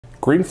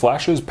Green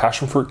Flash's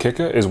Passion Fruit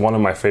Kicker is one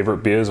of my favorite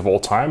beers of all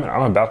time, and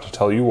I'm about to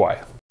tell you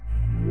why.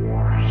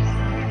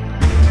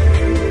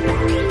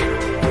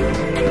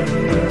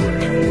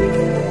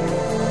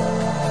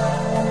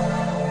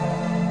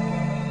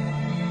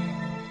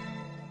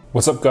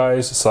 What's up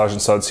guys,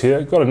 Sargent Suds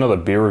here. Got another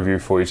beer review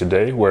for you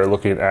today. We're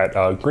looking at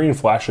Green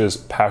Flash's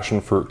Passion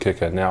Fruit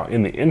Kicker. Now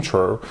in the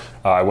intro,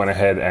 I went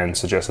ahead and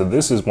suggested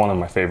this is one of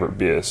my favorite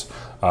beers.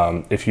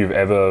 If you've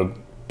ever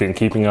been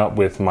keeping up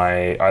with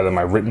either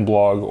my written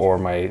blog or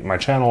my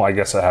channel, I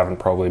guess I haven't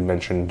probably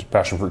mentioned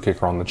Passion Fruit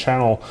Kicker on the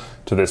channel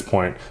to this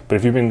point, but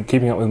if you've been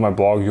keeping up with my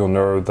blog, you'll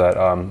know that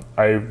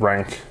I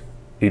rank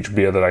each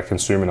beer that I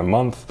consume in a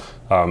month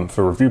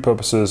for review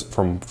purposes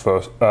from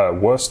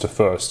worst to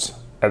first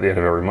at the end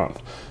of every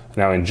month.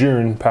 Now in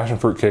June, Passion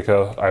Fruit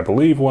Kicker, I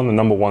believe, won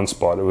the #1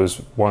 spot. It was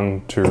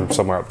 1, 2,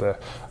 somewhere up there.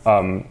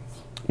 I'm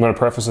going to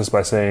preface this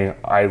by saying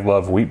I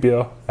love wheat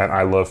beer and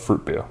I love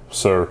fruit beer.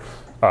 So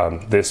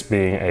this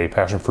being a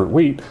passion fruit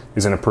wheat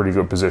is in a pretty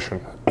good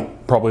position.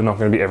 Probably not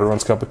going to be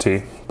everyone's cup of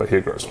tea, but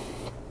here goes.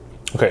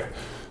 Okay,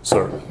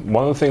 so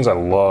one of the things I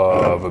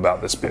love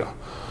about this beer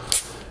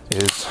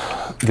is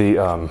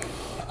the,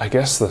 I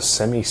guess the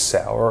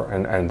semi-sour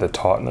and the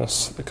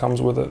tartness that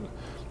comes with it.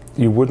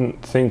 You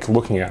wouldn't think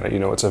looking at it, you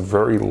know, it's a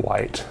very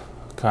light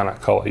kind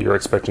of color. You're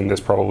expecting this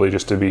probably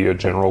just to be a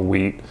general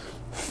wheat,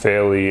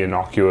 fairly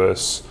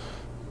innocuous,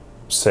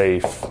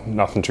 safe,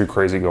 nothing too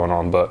crazy going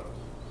on, but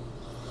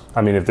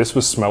I mean, if this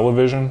was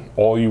smell-o-vision,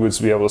 all you would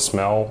be able to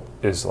smell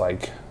is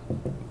like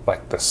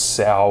the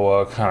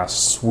sour, kind of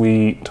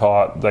sweet,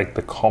 tart, like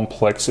the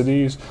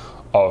complexities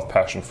of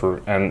passion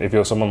fruit. And if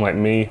you're someone like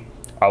me,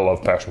 I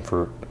love passion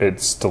fruit.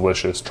 It's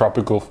delicious.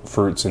 Tropical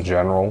fruits in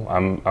general,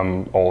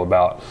 I'm all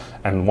about.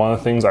 And one of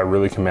the things I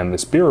really commend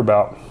this beer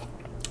about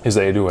is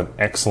they do an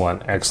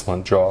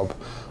excellent job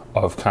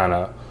of kind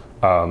of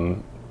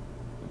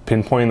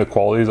pinpointing the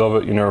qualities of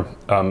it. You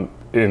know,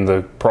 in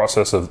the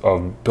process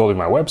of building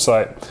my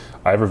website,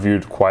 I've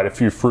reviewed quite a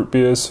few fruit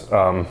beers.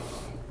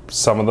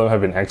 Some of them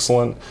have been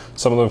excellent.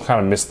 Some of them kind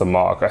of missed the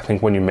mark. I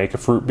think when you make a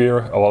fruit beer,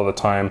 a lot of the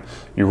time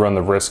you run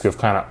the risk of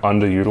kind of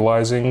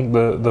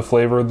underutilizing the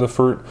flavor of the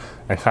fruit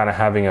and kind of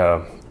having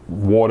a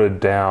watered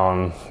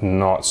down,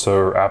 not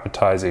so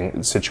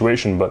appetizing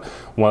situation. But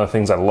one of the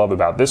things I love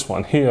about this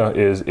one here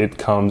is it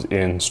comes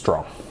in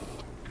strong.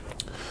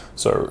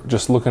 So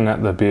just looking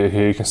at the beer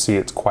here, you can see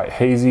it's quite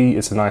hazy.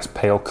 It's a nice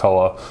pale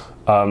color.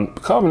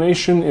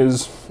 Carbonation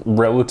is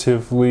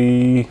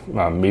relatively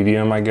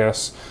medium, I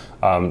guess.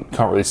 Can't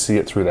really see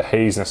it through the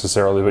haze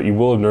necessarily, but you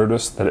will have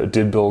noticed that it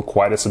did build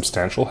quite a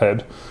substantial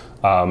head.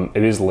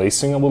 It is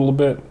lacing a little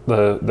bit.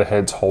 The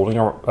head's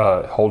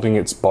holding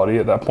its body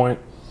at that point.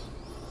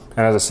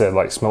 And as I said,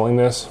 like smelling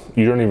this,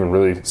 you don't even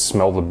really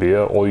smell the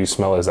beer. All you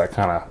smell is that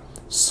kind of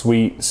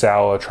sweet,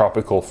 sour,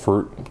 tropical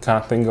fruit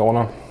kind of thing going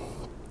on.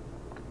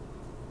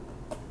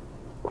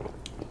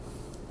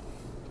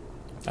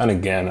 And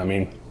again, I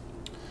mean,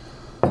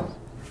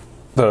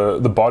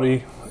 the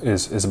body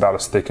is about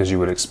as thick as you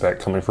would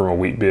expect coming from a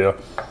wheat beer,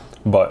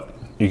 but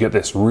you get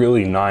this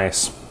really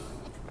nice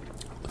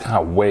kind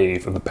of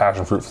wave of the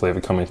passion fruit flavor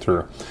coming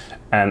through.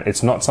 And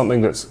it's not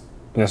something that's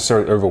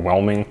necessarily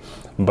overwhelming,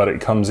 but it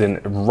comes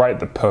in right at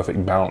the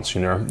perfect balance,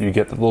 you know. You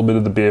get a little bit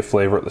of the beer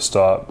flavor at the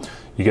start,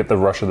 you get the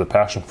rush of the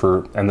passion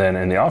fruit, and then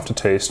in the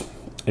aftertaste,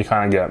 you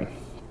kind of get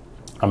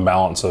a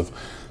balance of,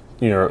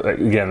 you know,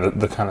 again,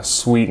 the kind of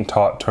sweet and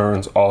tart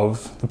tones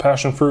of the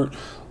passion fruit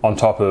on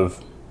top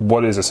of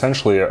what is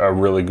essentially a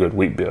really good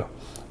wheat beer.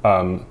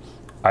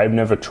 I've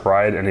never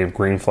tried any of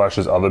Green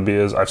Flash's other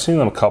beers. I've seen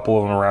them, a couple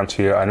of them around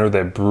here. I know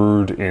they're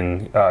brewed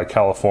in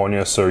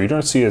California, so you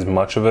don't see as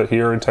much of it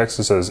here in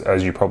Texas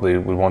as you probably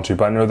would want to,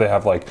 but I know they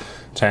have like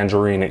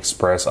Tangerine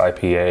Express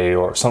IPA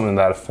or something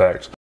to that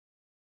effect.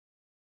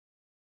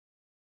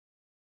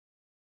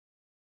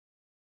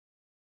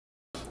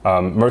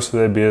 Most of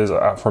their beers,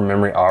 from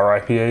memory, are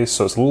IPAs,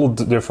 so it's a little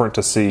different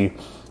to see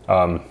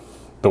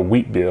the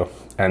wheat beer.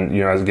 And,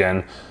 you know,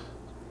 again,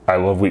 I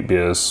love wheat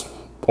beers,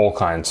 all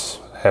kinds,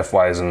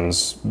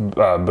 Hefeweizens,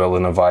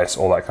 Berliner Weiss,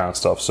 all that kind of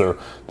stuff. So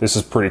this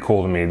is pretty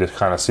cool to me to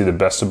kind of see the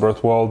best of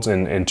both worlds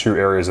in two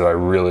areas that I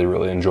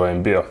really enjoy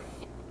in beer.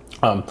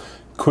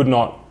 Could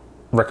not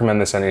recommend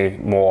this any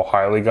more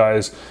highly,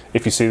 guys.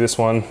 If you see this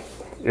one,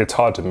 it's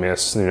hard to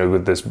miss, you know,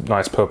 with this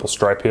nice purple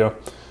stripe here.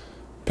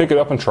 Pick it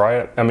up and try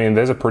it. I mean,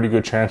 there's a pretty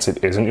good chance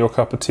it isn't your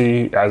cup of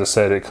tea. As I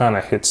said, it kind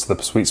of hits the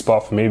sweet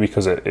spot for me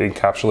because it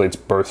encapsulates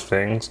both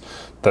things,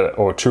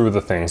 or two of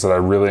the things that I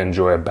really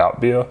enjoy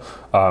about beer.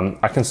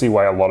 I can see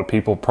why a lot of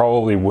people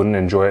probably wouldn't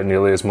enjoy it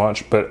nearly as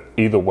much, but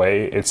either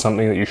way, it's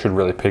something that you should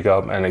really pick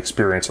up and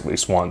experience at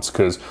least once,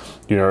 because,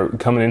 you know,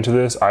 coming into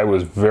this, I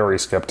was very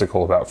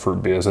skeptical about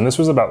fruit beers, and this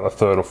was about the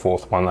third or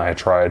fourth one that I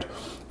tried,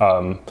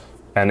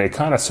 and it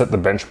kind of set the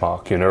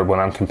benchmark, you know, when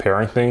I'm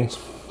comparing things.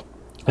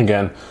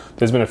 Again,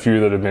 there's been a few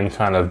that have been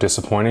kind of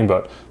disappointing,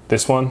 but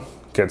this one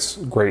gets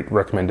great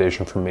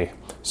recommendation from me.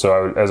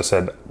 So as I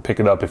said, pick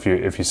it up if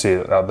you see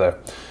it out there.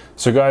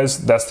 So guys,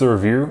 that's the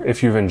review.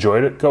 If you've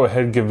enjoyed it, go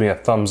ahead, give me a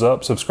thumbs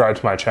up, subscribe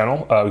to my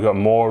channel. We've got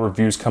more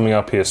reviews coming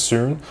up here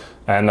soon,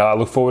 and I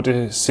look forward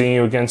to seeing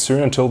you again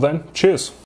soon. Until then, cheers.